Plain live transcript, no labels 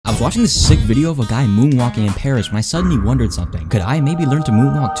I was watching this sick video of a guy moonwalking in Paris when I suddenly wondered something. Could I maybe learn to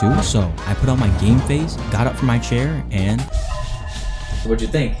moonwalk too? So I put on my game face, got up from my chair, and... What'd you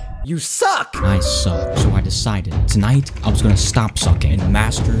think? You suck! I suck. So I decided tonight I was gonna stop sucking and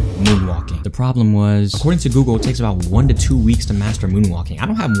master moonwalking. The problem was, according to Google, it takes about 1 to 2 weeks to master moonwalking. I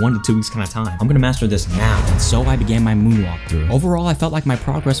don't have 1 to 2 weeks kind of time. I'm gonna master this now. And so I began my moonwalk through. Overall, I felt like my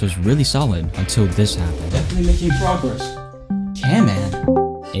progress was really solid until this happened. Definitely making progress. Yeah, man.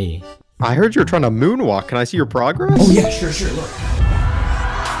 Hey. I heard you're trying to moonwalk. Can I see your progress? Oh yeah, sure, look.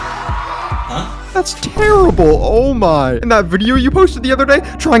 Huh? That's terrible. Oh my. And that video you posted the other day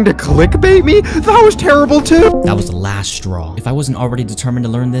trying to clickbait me? That was terrible too. That was the last straw. If I wasn't already determined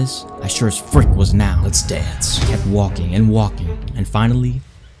to learn this, I sure as frick was now. Let's dance. I kept walking and walking. And finally,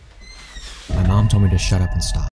 my mom told me to shut up and stop.